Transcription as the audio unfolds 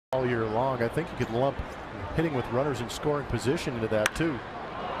all year long. I think you could lump hitting with runners in scoring position into that too.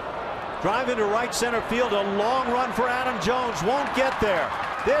 Drive into right center field, a long run for Adam Jones, won't get there.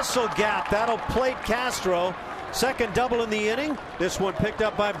 This'll gap, that'll plate Castro. Second double in the inning. This one picked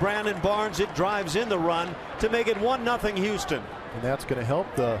up by Brandon Barnes. It drives in the run to make it 1-0 Houston. And that's going to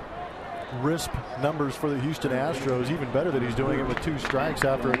help the RISP numbers for the Houston Astros. Even better that he's doing it with 2 strikes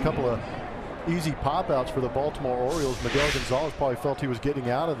after a couple of easy pop-outs for the Baltimore Orioles. Miguel Gonzalez probably felt he was getting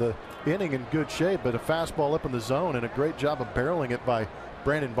out of the inning in good shape, but a fastball up in the zone and a great job of barreling it by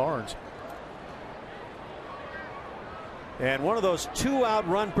Brandon Barnes. And one of those 2-out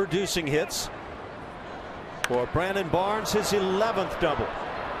run producing hits for Brandon Barnes, his 11th double.